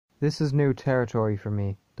This is new territory for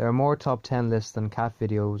me. There are more top 10 lists than cat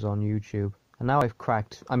videos on YouTube. And now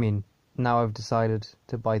now I've decided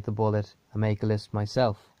to bite the bullet and make a list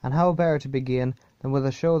myself. And how better to begin than with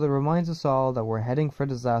a show that reminds us all that we're heading for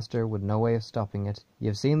disaster with no way of stopping it.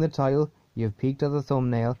 You've seen the title, you've peeked at the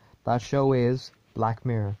thumbnail. That show is Black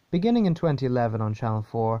Mirror. Beginning in 2011 on Channel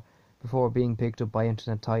 4, before being picked up by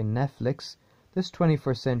internet titan Netflix, this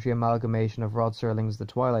 21st century amalgamation of Rod Serling's The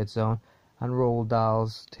Twilight Zone and Roald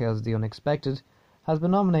Dahl's Tales of the Unexpected has been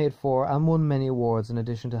nominated for and won many awards, in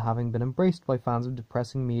addition to having been embraced by fans of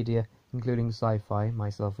depressing media, including sci-fi,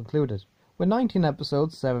 myself included. With 19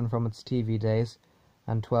 episodes, 7 from its TV days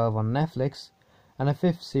and 12 on Netflix, and a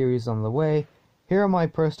 5th series on the way, here are my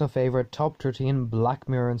personal favourite top 13 Black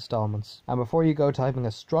Mirror installments. And before you go typing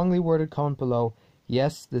a strongly worded comment below,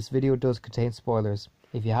 yes, this video does contain spoilers.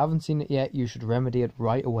 If you haven't seen it yet, you should remedy it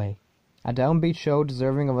right away. A downbeat show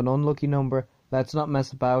deserving of an unlucky number. Let's not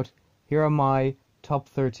mess about. Here are my top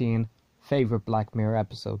 13 favourite Black Mirror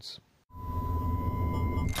episodes.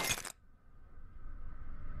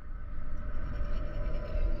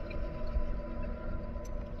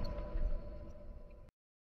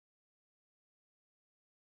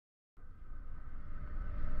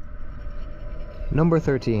 Number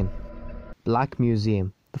 13. Black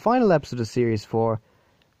Museum. The final episode of Series 4.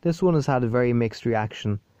 This one has had a very mixed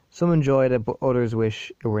reaction. Some enjoyed it, but others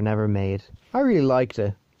wish it were never made. I really liked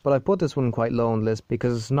it, but I put this one quite low on the list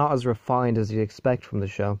because it's not as refined as you'd expect from the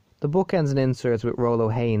show. The bookends and inserts with Rolo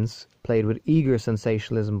Haynes, played with eager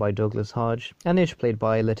sensationalism by Douglas Hodge, and Ish, played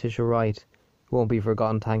by Letitia Wright, who won't be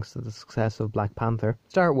forgotten thanks to the success of Black Panther,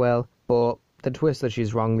 start well, but the twist that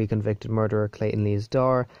she's wrongly convicted murderer Clayton Lee's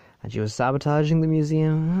daughter and she was sabotaging the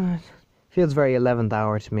museum feels very 11th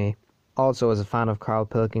hour to me. Also, as a fan of Carl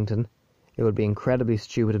Pilkington, it would be incredibly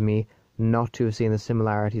stupid of me not to have seen the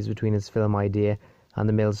similarities between his film idea and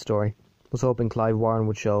the Mills story. Was hoping Clive Warren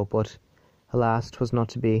would show, but alas, 'twas not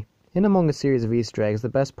to be. In among a series of Easter eggs, the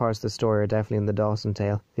best parts of the story are definitely in the Dawson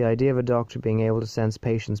tale. The idea of a doctor being able to sense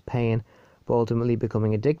patients' pain, but ultimately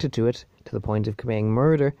becoming addicted to it, to the point of committing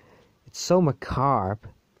murder, it's so macabre,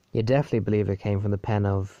 you definitely believe it came from the pen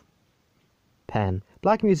of Penn.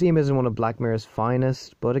 Black Museum isn't one of Black Mirror's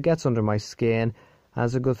finest, but it gets under my skin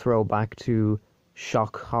as a good throwback to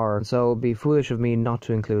shock horror, so it would be foolish of me not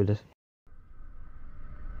to include it.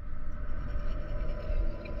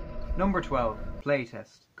 Number 12.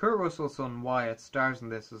 Playtest. Kurt Russell's son Wyatt stars in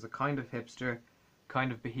this as a kind of hipster,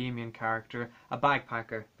 kind of bohemian character, a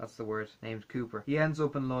bagpacker, that's the word, named Cooper. He ends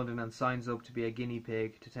up in London and signs up to be a guinea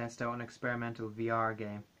pig to test out an experimental VR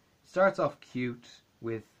game. Starts off cute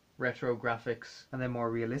with retro graphics and then more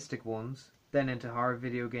realistic ones, then into horror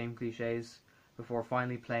video game cliches, before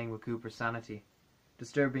finally playing with Cooper's sanity.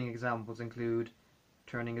 Disturbing examples include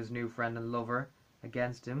turning his new friend and lover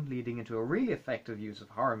against him, leading into a really effective use of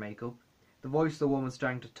horror makeup, the voice of the woman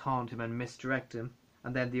starting to taunt him and misdirect him,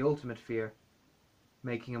 and then the ultimate fear,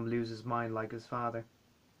 making him lose his mind like his father,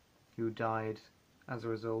 who died as a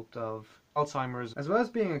result of Alzheimer's. As well as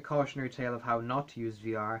being a cautionary tale of how not to use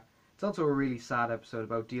VR, it's also a really sad episode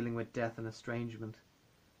about dealing with death and estrangement.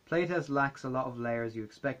 Playtest lacks a lot of layers you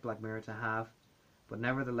expect Black Mirror to have, but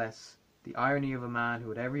nevertheless, the irony of a man who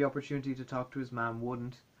had every opportunity to talk to his mom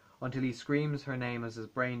wouldn't, until he screams her name as his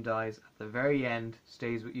brain dies at the very end,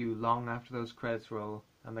 stays with you long after those credits roll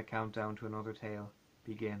and the countdown to another tale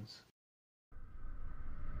begins.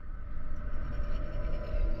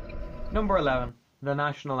 Number 11. The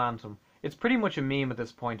National Anthem. It's pretty much a meme at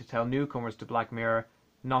this point to tell newcomers to Black Mirror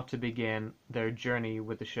not to begin their journey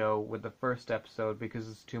with the show with the first episode because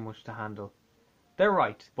it's too much to handle. They're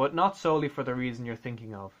right, but not solely for the reason you're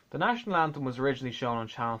thinking of. The National Anthem was originally shown on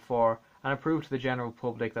Channel 4 and it proved to the general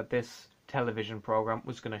public that this television program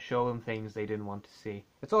was going to show them things they didn't want to see.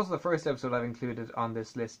 It's also the first episode I've included on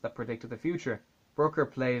this list that predicted the future. Brooker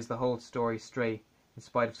plays the whole story straight, in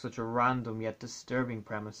spite of such a random yet disturbing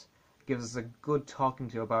premise. It gives us a good talking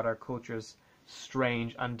to about our culture's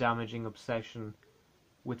strange and damaging obsession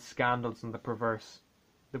with scandals and the perverse.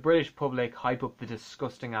 The British public hype up the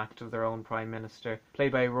disgusting act of their own Prime Minister,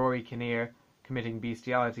 played by Rory Kinnear, committing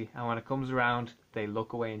bestiality, and when it comes around, they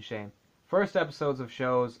look away in shame. First episodes of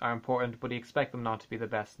shows are important, but you expect them not to be the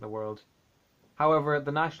best in the world. However,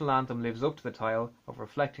 the National Anthem lives up to the title of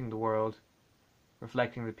reflecting the world,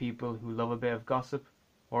 reflecting the people who love a bit of gossip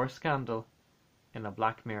or a scandal in a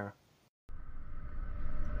Black Mirror.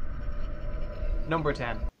 Number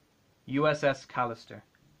 10. USS Callister.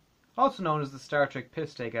 Also known as the Star Trek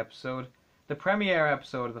Piss Take episode, the premiere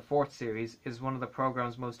episode of the 4th series is one of the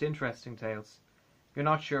programme's most interesting tales. You're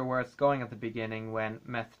not sure where it's going at the beginning when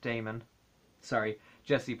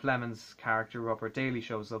Jesse Plemons' character Robert Daly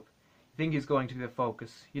shows up. You think he's going to be the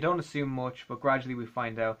focus. You don't assume much, but gradually we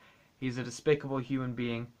find out he's a despicable human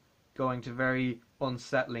being going to very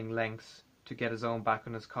unsettling lengths to get his own back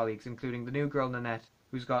on his colleagues, including the new girl Nanette,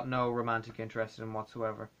 who's got no romantic interest in him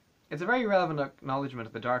whatsoever. It's a very relevant acknowledgement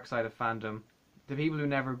of the dark side of fandom, the people who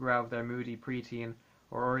never grew out of their moody preteen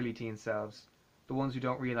or early teen selves, the ones who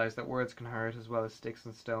don't realise that words can hurt as well as sticks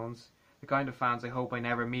and stones, the kind of fans I hope I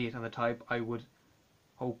never meet and the type I would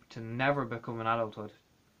hope to never become in adulthood.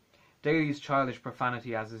 Daly's childish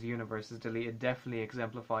profanity as his universe is deleted definitely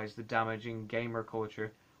exemplifies the damaging gamer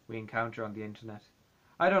culture we encounter on the internet.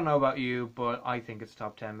 I don't know about you, but I think it's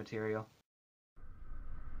top 10 material.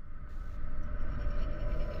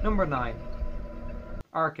 Number 9.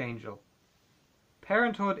 Archangel.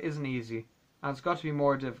 Parenthood isn't easy, and it's got to be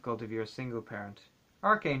more difficult if you're a single parent.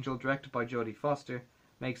 Archangel, directed by Jodie Foster,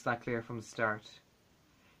 makes that clear from the start.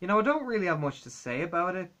 You know, I don't really have much to say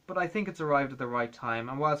about it, but I think it's arrived at the right time,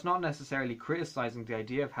 and while it's not necessarily criticising the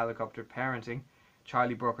idea of helicopter parenting,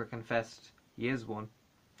 Charlie Brooker confessed he is one,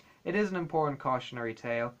 it is an important cautionary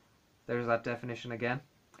tale. There's that definition again.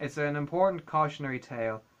 It's an important cautionary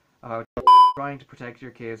tale about trying to protect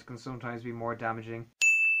your kids can sometimes be more damaging.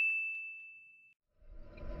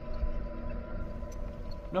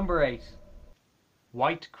 Number 8.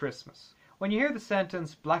 White Christmas. When you hear the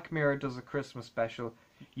sentence, Black Mirror does a Christmas special,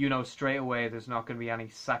 you know straight away there's not going to be any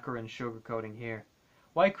saccharine sugarcoating here.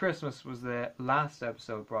 White Christmas was the last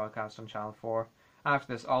episode broadcast on Channel 4.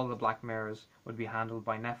 After this, all the Black Mirrors would be handled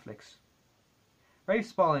by Netflix. Rafe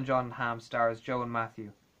Spall and John Hamm stars Joe and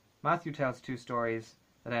Matthew. Matthew tells two stories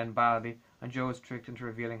that end badly, and Joe is tricked into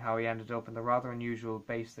revealing how he ended up in the rather unusual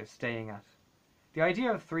base they're staying at. The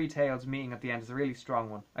idea of three tales meeting at the end is a really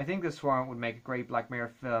strong one. I think this format would make a great Black Mirror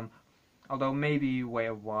film, although maybe wait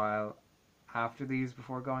a while after these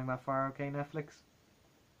before going that far, okay, Netflix?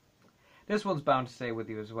 This one's bound to stay with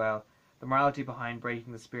you as well. The morality behind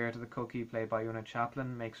breaking the spirit of the cookie, played by Una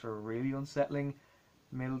Chaplin, makes for a really unsettling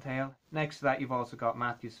middle tale. Next to that, you've also got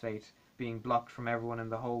Matthew's fate, being blocked from everyone in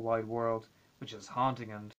the whole wide world, which is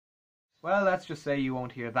haunting and... well, let's just say you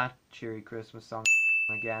won't hear that cheery Christmas song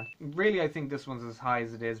again. Really, I think this one's as high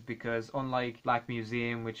as it is because, unlike Black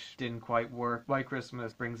Museum, which didn't quite work, White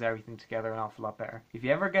Christmas brings everything together an awful lot better. If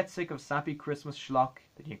you ever get sick of sappy Christmas schlock,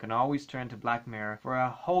 then you can always turn to Black Mirror for a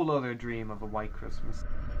whole other dream of a White Christmas.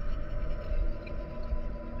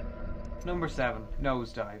 Number 7.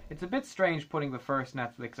 Nosedive. It's a bit strange putting the first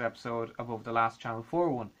Netflix episode above the last Channel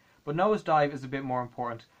 4 one, but Nosedive is a bit more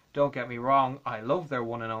important. Don't get me wrong, I love their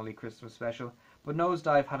one and only Christmas special, but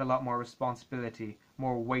Nosedive had a lot more responsibility,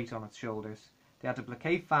 more weight on its shoulders. They had to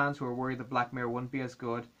placate fans who were worried that Black Mirror wouldn't be as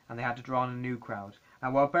good, and they had to draw in a new crowd.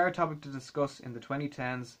 And while a better topic to discuss in the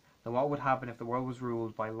 2010s than what would happen if the world was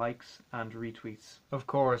ruled by likes and retweets. Of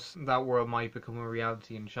course, that world might become a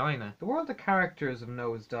reality in China. The world the characters of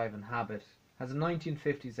Nosedive inhabit has a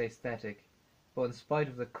 1950s aesthetic, but in spite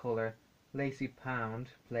of the colour, Lacey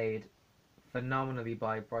Pound, played phenomenally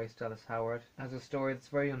by Bryce Dallas Howard, has a story that's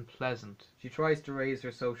very unpleasant. She tries to raise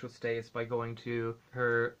her social status by going to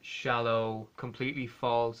her shallow, completely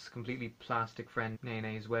false, completely plastic friend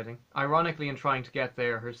Nene's wedding. Ironically, in trying to get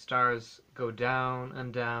there, her stars go down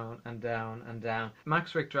and down and down and down.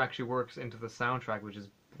 Max Richter actually works into the soundtrack, which is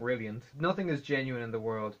brilliant. Nothing is genuine in the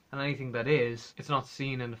world, and anything that is, it's not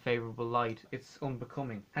seen in a favourable light. It's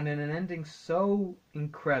unbecoming. And in an ending so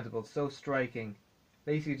incredible, so striking,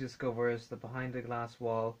 Lacey discovers that behind the glass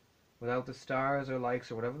wall, without the stars or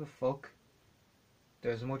likes or whatever the fuck,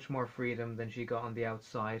 there's much more freedom than she got on the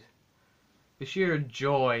outside. The sheer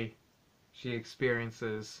joy she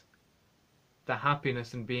experiences, the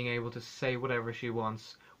happiness in being able to say whatever she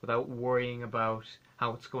wants without worrying about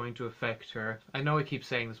how it's going to affect her. I know I keep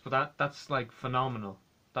saying this, but that's like phenomenal.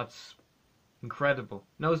 That's incredible.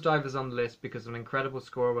 Nosedive is on the list because of an incredible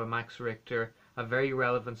score by Max Richter, a very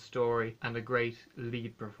relevant story, and a great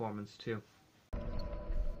lead performance too.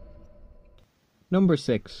 Number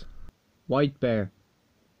 6. White Bear.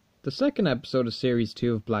 The second episode of Series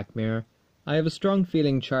 2 of Black Mirror. I have a strong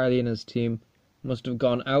feeling Charlie and his team must have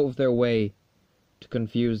gone out of their way to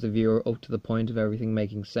confuse the viewer up to the point of everything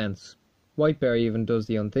making sense. White Bear even does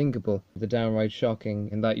the unthinkable, the downright shocking,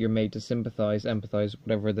 in that you're made to sympathise, empathise,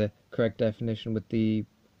 whatever the correct definition, with the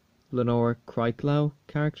Lenore Krylow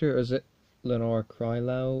character, or is it Lenore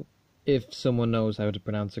Krylow? If someone knows how to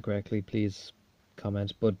pronounce it correctly, please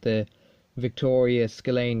comment. But the Victoria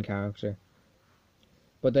Skillane character.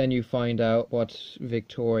 But then you find out what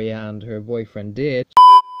Victoria and her boyfriend did,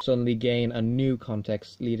 suddenly gain a new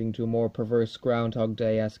context, leading to a more perverse Groundhog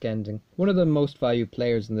Day-esque ending. One of the most valued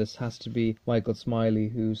players in this has to be Michael Smiley,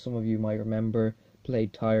 who some of you might remember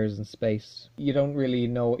played tires in space. You don't really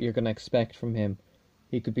know what you're going to expect from him.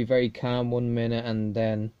 He could be very calm one minute and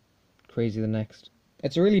then crazy the next.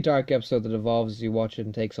 It's a really dark episode that evolves as you watch it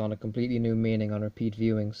and takes on a completely new meaning on repeat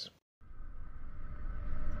viewings.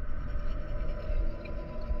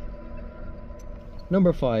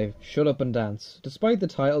 Number 5. Shut Up and Dance. Despite the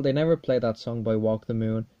title, they never play that song by Walk the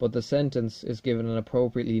Moon, but the sentence is given an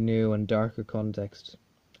appropriately new and darker context.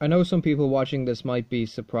 I know some people watching this might be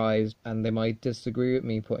surprised and they might disagree with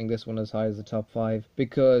me putting this one as high as the top 5,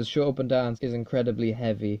 because Shut Up and Dance is incredibly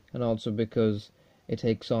heavy, and also because it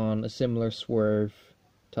takes on a similar swerve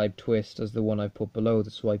type twist as the one I put below, The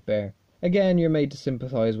Swipe Bear. Again, you're made to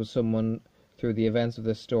sympathise with someone through the events of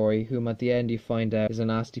this story, whom at the end you find out is a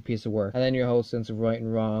nasty piece of work, and then your whole sense of right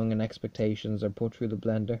and wrong and expectations are put through the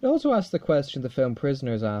blender. It also asks the question the film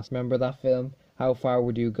Prisoners asked. Remember that film? How far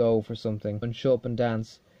would you go for something? And Shut Up and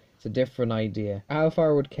Dance, it's a different idea. How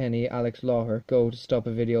far would Kenny, Alex Lawher, go to stop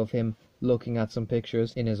a video of him looking at some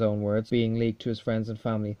pictures, in his own words, being leaked to his friends and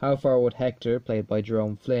family? How far would Hector, played by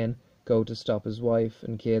Jerome Flynn, go to stop his wife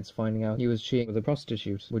and kids finding out he was cheating with a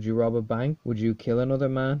prostitute? Would you rob a bank? Would you kill another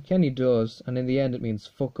man? Kenny does, and in the end it means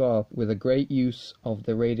fuck all, with a great use of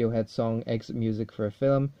the Radiohead song Exit Music for a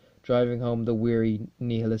Film, driving home the weary,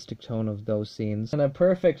 nihilistic tone of those scenes, and a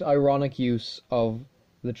perfect ironic use of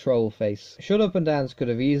the troll face. Shut Up and Dance could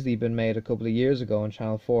have easily been made a couple of years ago on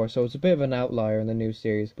Channel 4, so it's a bit of an outlier in the new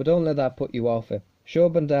series, but don't let that put you off it. Shut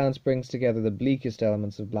Up and Dance brings together the bleakest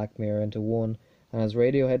elements of Black Mirror into one, and as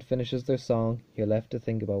Radiohead finishes their song, you're left to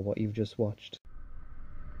think about what you've just watched.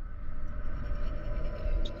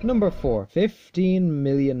 Number 4. 15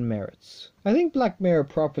 Million Merits. I think Black Mirror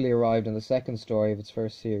properly arrived in the second story of its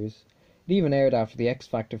first series. It even aired after the X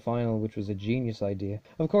Factor final, which was a genius idea.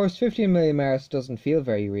 Of course, 15 Million Merits doesn't feel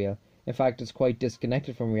very real. In fact, it's quite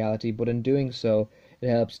disconnected from reality, but in doing so, it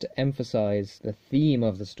helps to emphasise the theme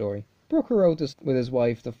of the story. Brooker wrote this with his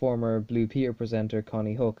wife, the former Blue Peter presenter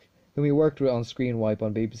Connie Hook, whom he worked with on Screen Wipe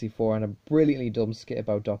on BBC4, and a brilliantly dumb skit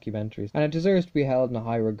about documentaries, and it deserves to be held in a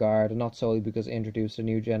high regard, and not solely because it introduced a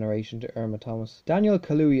new generation to Irma Thomas. Daniel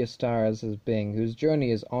Kaluuya stars as Bing, whose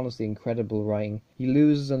journey is honestly incredible writing. He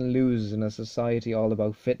loses and loses in a society all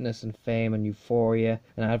about fitness and fame and euphoria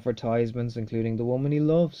and advertisements, including the woman he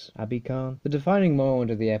loves, Abby Khan. The defining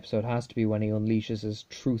moment of the episode has to be when he unleashes his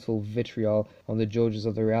truthful vitriol on the judges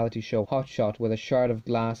of the reality show Hot Shot with a shard of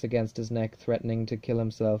glass against his neck, threatening to kill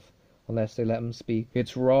himself unless they let him speak.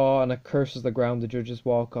 It's raw and it curses the ground the judges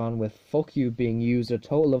walk on, with "fuck you" being used a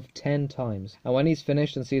total of 10 times. And when he's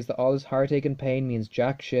finished and sees that all his heartache and pain means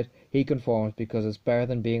jack shit, he conforms because it's better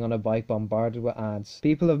than being on a bike bombarded with ads.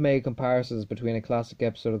 People have made comparisons between a classic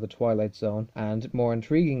episode of The Twilight Zone and, more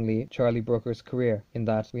intriguingly, Charlie Brooker's career, in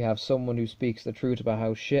that we have someone who speaks the truth about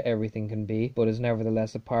how shit everything can be, but is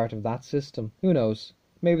nevertheless a part of that system. Who knows?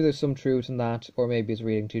 Maybe there's some truth in that, or maybe it's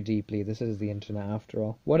reading too deeply. This is the internet after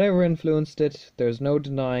all. Whatever influenced it, there's no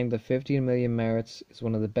denying that 15 Million Merits is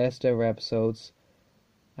one of the best ever episodes,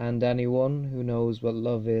 and anyone who knows what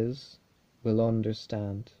love is will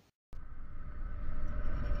understand.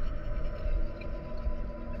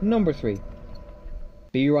 Number 3.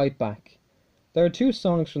 Be Right Back. There are 2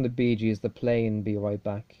 songs from the Bee Gees that play in Be Right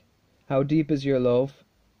Back: How Deep Is Your Love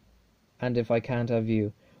and If I Can't Have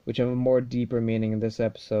You, which have a more deeper meaning in this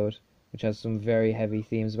episode, which has some very heavy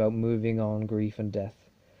themes about moving on, grief and death.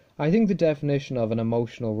 I think the definition of an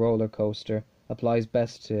emotional roller coaster applies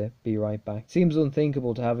best to Be Right Back. It seems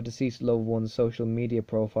unthinkable to have a deceased loved one's social media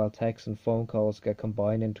profile, texts and phone calls get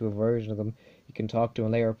combined into a version of them you can talk to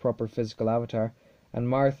and layer a proper physical avatar, and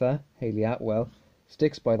Martha, Hayley Atwell,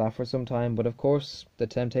 sticks by that for some time, but of course the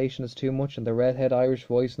temptation is too much and the redhead Irish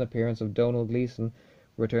voice and appearance of Donald Gleeson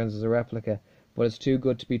returns as a replica. But it's too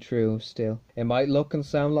good to be true still. It might look and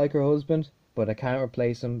sound like her husband, but I can't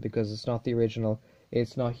replace him because it's not the original.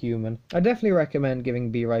 It's not human. I definitely recommend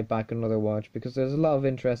giving Be Right Back another watch because there's a lot of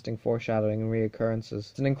interesting foreshadowing and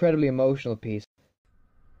reoccurrences. It's an incredibly emotional piece.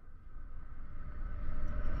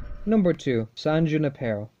 Number 2. San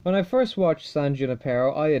Junipero. When I first watched San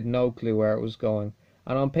Junipero, I had no clue where it was going,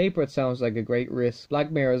 and on paper it sounds like a great risk.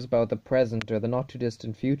 Black Mirror is about the present or the not too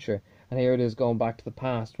distant future, and here it is going back to the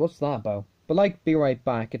past. What's that about? But like Be Right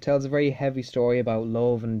Back, it tells a very heavy story about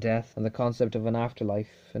love and death and the concept of an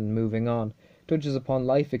afterlife and moving on. It touches upon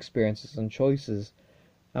life experiences and choices,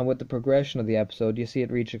 and with the progression of the episode you see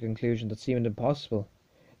it reach a conclusion that seemed impossible.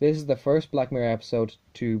 This is the first Black Mirror episode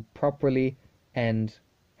to properly end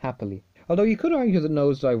happily. Although you could argue that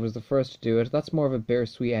Nosedive was the first to do it, that's more of a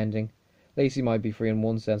bittersweet ending. Lacey might be free in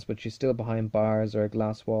one sense, but she's still behind bars or a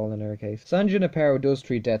glass wall in her case. San Junipero does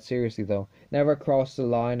treat death seriously though, never crosses the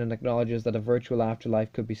line, and acknowledges that a virtual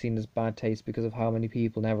afterlife could be seen as bad taste because of how many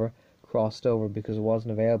people never crossed over because it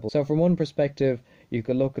wasn't available. So from one perspective, you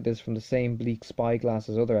could look at this from the same bleak spyglass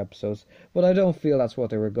as other episodes, but I don't feel that's what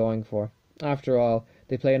they were going for. After all,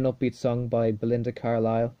 they play an upbeat song by Belinda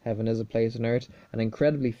Carlisle, Heaven is a Place on Earth, an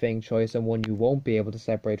incredibly fitting choice and one you won't be able to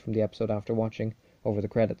separate from the episode after watching over the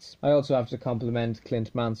credits. I also have to compliment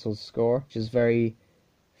Clint Mansell's score, which is very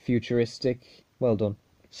futuristic. Well done.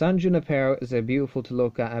 San Junipero is a beautiful to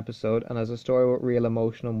look at episode and has a story with real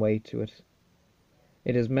emotion and weight to it.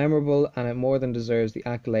 It is memorable and it more than deserves the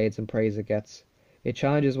accolades and praise it gets. It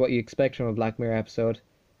challenges what you expect from a Black Mirror episode,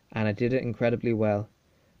 and it did it incredibly well.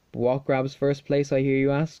 But what grabs first place, I hear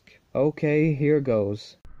you ask? Okay, here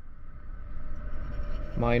goes.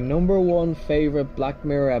 My number one favourite Black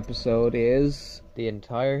Mirror episode is The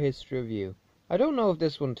Entire History of You. I don't know if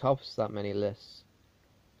this one tops that many lists.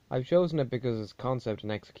 I've chosen it because its concept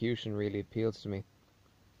and execution really appeals to me.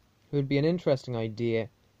 It would be an interesting idea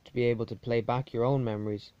to be able to play back your own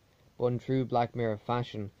memories, but in true Black Mirror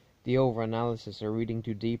fashion, the over-analysis or reading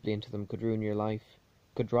too deeply into them could ruin your life,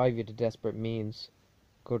 could drive you to desperate means,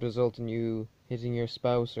 could result in you hitting your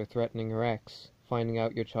spouse or threatening your ex, finding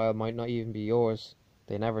out your child might not even be yours.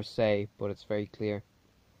 They never say, but it's very clear.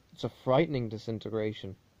 It's a frightening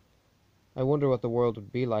disintegration. I wonder what the world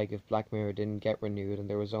would be like if Black Mirror didn't get renewed and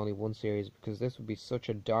there was only one series, because this would be such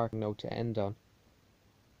a dark note to end on.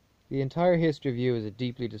 The Entire History of You is a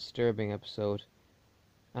deeply disturbing episode,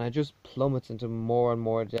 and it just plummets into more and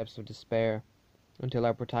more depths of despair, until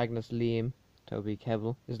our protagonist Liam, Toby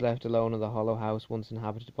Kebbell, is left alone in the hollow house once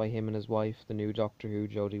inhabited by him and his wife, the new Doctor Who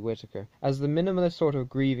Jodie Whittaker. As the minimalist sort of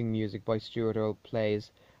grieving music by Stuart Earle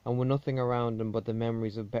plays, and with nothing around him but the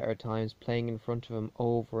memories of better times playing in front of him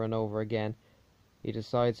over and over again, he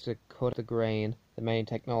decides to cut the grain, the main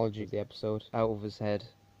technology of the episode, out of his head.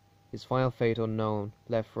 His final fate unknown,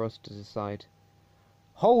 left for us to decide.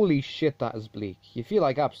 Holy shit, that is bleak. You feel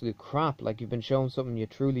like absolute crap, like you've been shown something you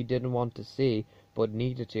truly didn't want to see, but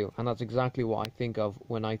needed to, and that's exactly what I think of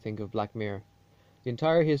when I think of Black Mirror. The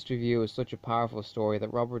Entire History of You is such a powerful story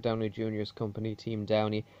that Robert Downey Jr.'s company, Team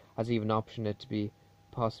Downey, has even optioned it to be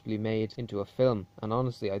possibly made into a film, and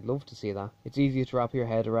honestly, I'd love to see that. It's easy to wrap your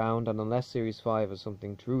head around, and unless Series 5 has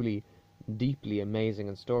something truly, deeply amazing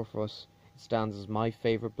in store for us, it stands as my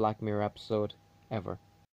favourite Black Mirror episode ever.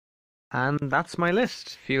 And that's my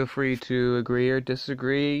list. Feel free to agree or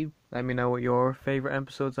disagree. Let me know what your favourite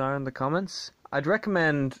episodes are in the comments. I'd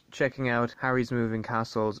recommend checking out Harry's Moving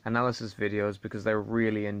Castle's analysis videos because they're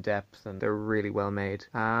really in-depth and they're really well made.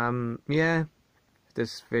 Yeah, if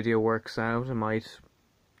this video works out, I might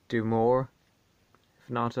do more. If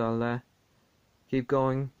not, I'll keep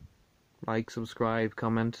going. Like, subscribe,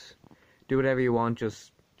 comment, do whatever you want,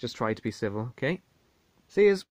 just try to be civil, okay? See yous!